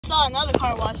saw another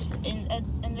car wash and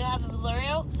they have a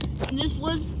Valerio. And this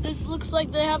looks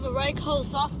like they have a Ryko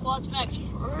soft gloss maxx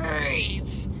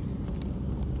 5,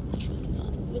 which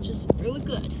is really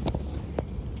good.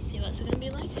 Let's see what it's gonna be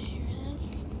like. Here it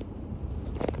is.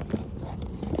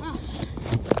 Ah,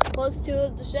 close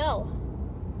to the shell.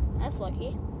 That's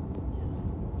lucky.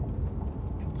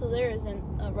 So there is a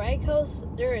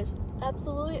Ryko. There is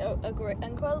absolutely a great,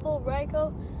 incredible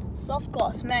Ryko soft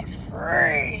gloss maxx 5. Do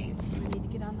we need to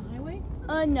get on the highway?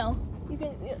 No. You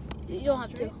can. You don't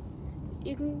have to.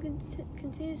 You can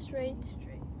continue straight.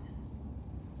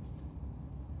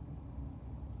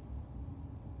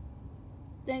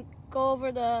 Then go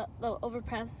over the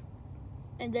overpass,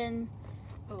 and then.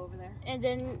 Oh, over there. And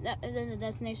then the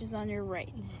destination's on your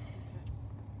right,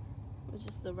 which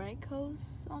is the Ryko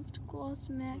soft gloss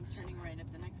maxx. So I'm turning right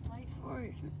at the next light.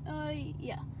 5.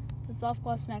 Yeah, the soft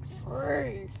gloss maxx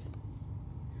 5.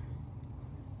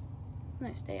 It's a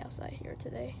nice day outside here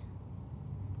today.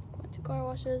 Going to car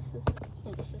washes.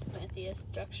 This is fanciest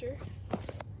structure.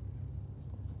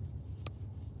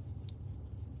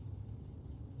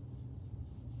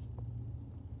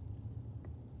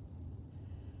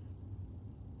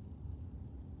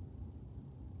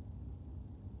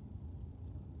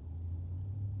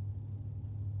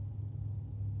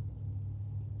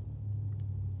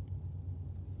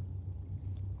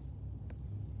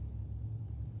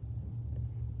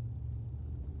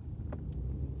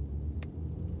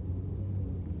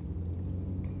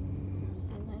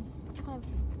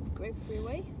 Great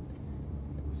freeway.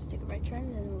 Let's take a right turn,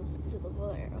 then we'll do the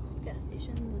Valerio gas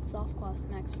station, the soft gloss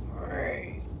maxx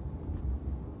 5.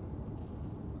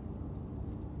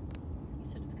 You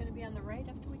said it's gonna be on the right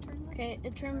after we turn left? Okay,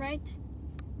 turn right.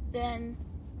 Then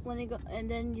when you go, and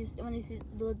then when you see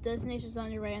the destination's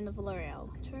on your right on the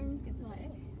Valerio, turn.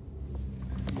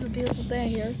 This is a beautiful day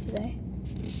here today.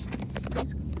 It's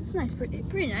nice, pretty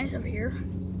nice over here.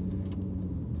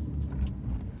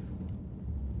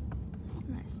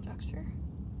 Structure.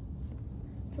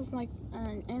 Feels like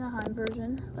an Anaheim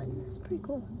version, but it's pretty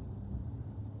cool.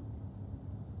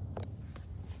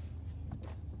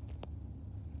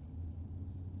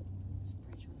 This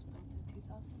bridge was built in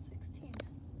 2016.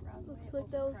 Broadway Looks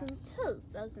like that was in overcross.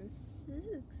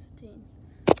 2016.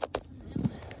 Yep,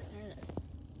 there it is.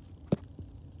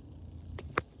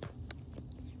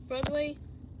 Broadway.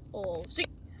 Oh, see.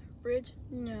 Bridge.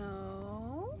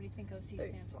 No. What do you think OC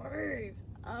stands for? 35.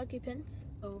 Occupants.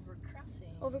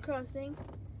 Overcrossing. Overcrossing.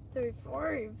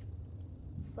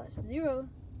 35/0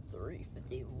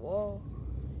 350. Whoa.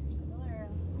 There's the Valerio.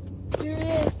 Here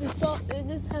it is.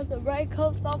 This has a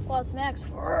Ryko soft gloss maxx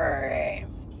 5. I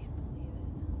can't believe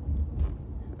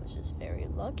it. Which is very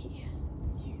lucky.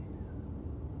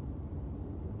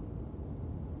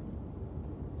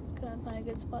 Just gotta find a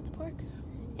good spot to park.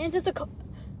 And just a car.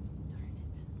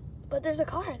 But there's a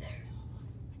car there. I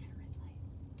got a red light.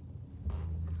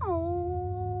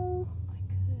 Oh.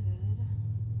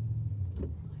 I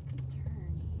could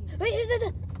turn here. Wait,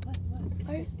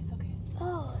 What? It's okay.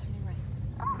 Oh. Turning right.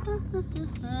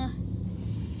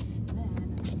 Then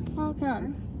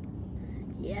Welcome.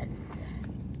 Yes.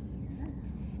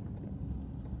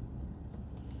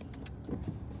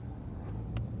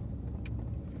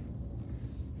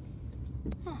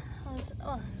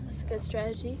 Oh, that's a good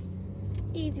strategy.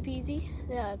 Easy peasy.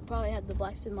 Yeah, I probably had the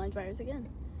black to line drivers again.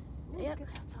 Look, Yep.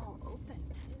 that's all open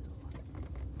too.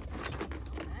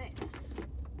 Nice.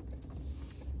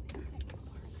 I can park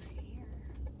right here.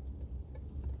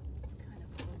 It's kind of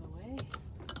a little way.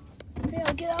 Okay,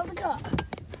 I'll get out of the car.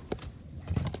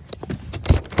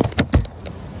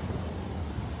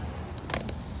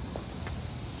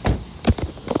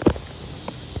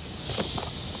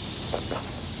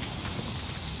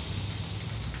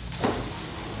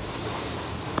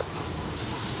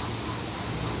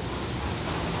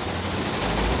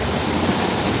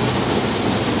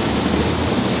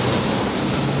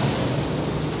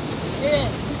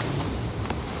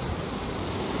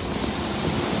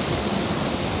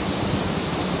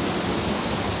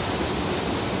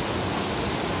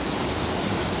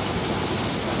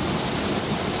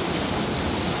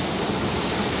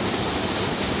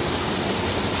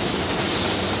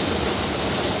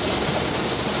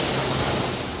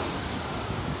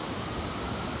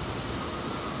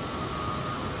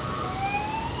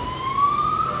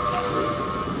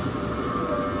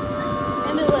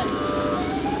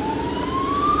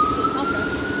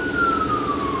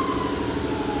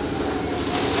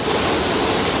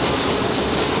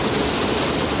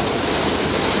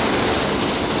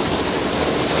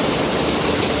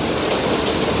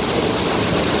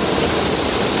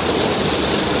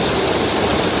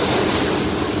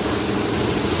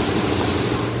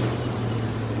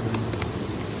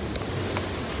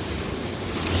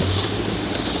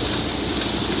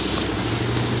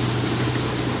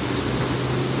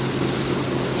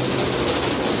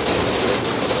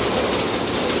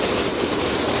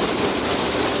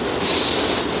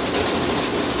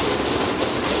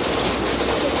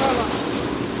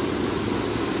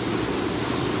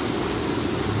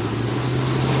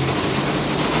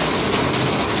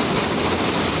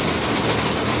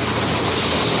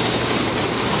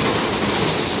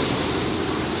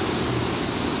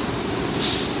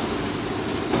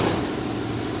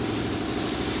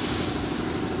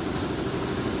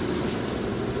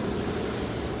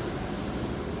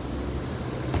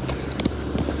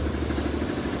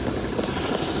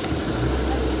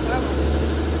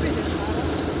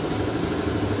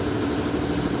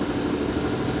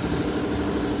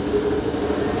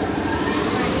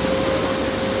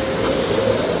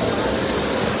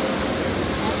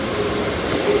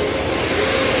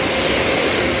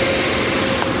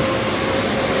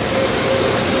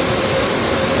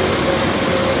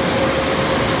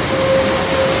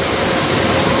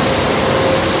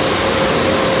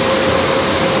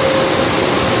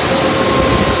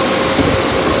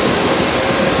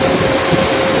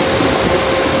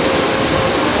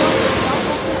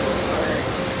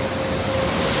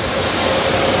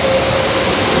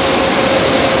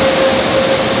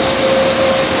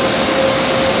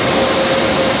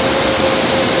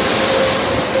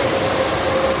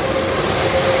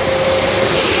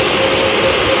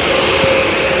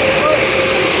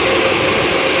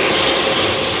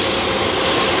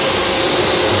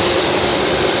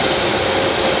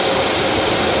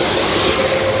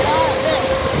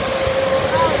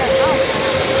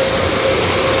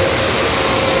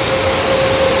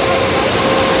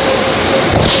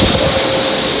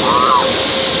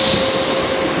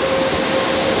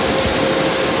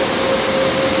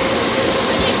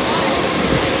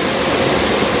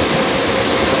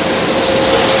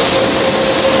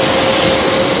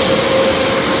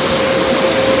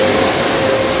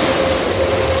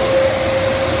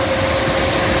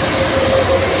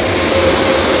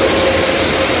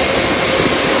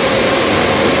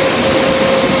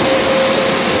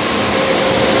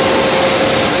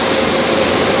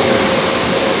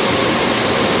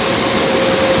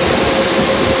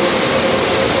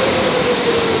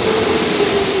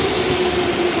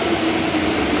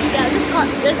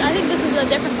 a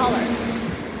different color.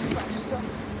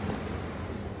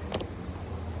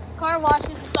 Car wash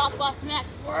is soft gloss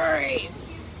max free.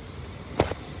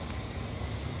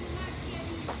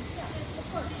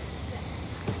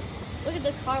 Look at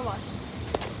this car wash.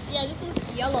 Yeah, this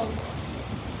is yellow.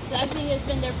 So I think it's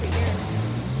been there for years.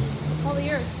 All the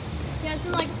years. Yeah, it's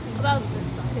been like about this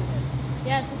side.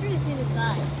 Yeah, it's pretty see the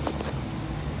side.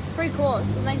 It's pretty cool.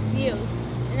 It's nice views.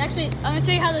 And actually, I'm gonna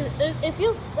show you how it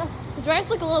feels. The dryers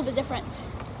look a little bit different.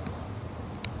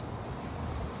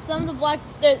 Some of the black,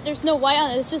 there's no white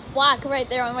on it. It's just black right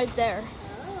there and right there.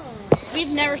 Oh.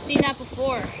 We've never seen that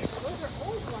before. Those are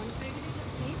old ones. Maybe they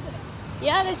just painted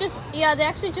them. Yeah, they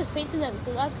actually just painted them.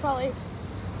 So that's probably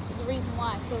the reason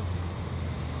why. So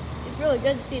it's really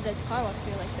good to see this car wash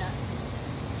here like that.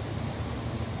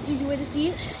 Easy way to see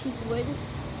it. Easy way to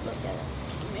look at it.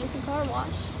 Amazing car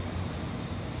wash.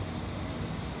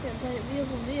 See a better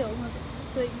beautiful view.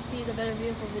 So you can see the better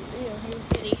beautiful view. Here you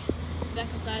see the back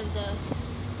inside of the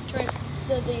dryers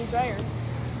for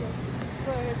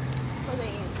the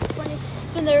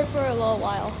it's been there for a little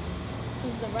while.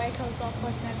 This is the Ryko soft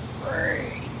wash max.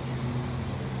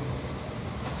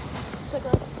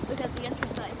 Let's look at the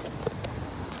inside.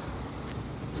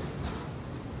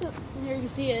 So here you can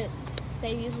see it.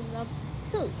 Say uses up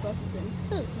 2 brushes and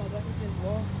 2 small brushes in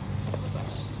one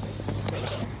brush. Right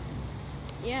there.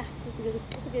 Yes, it's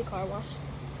a good car wash.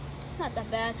 Not that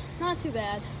bad. Not too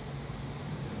bad.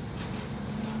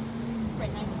 It's a very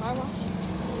nice car wash.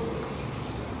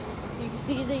 You can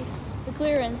see the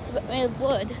clearance made of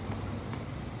wood. This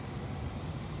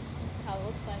is how it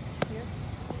looks like here.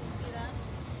 You see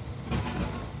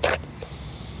that?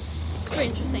 It's pretty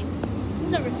interesting. I've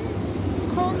never seen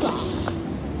cola.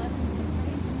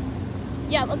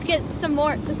 Yeah, let's get some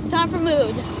more. It's time for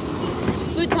food.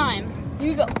 Food time. Here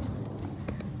you go.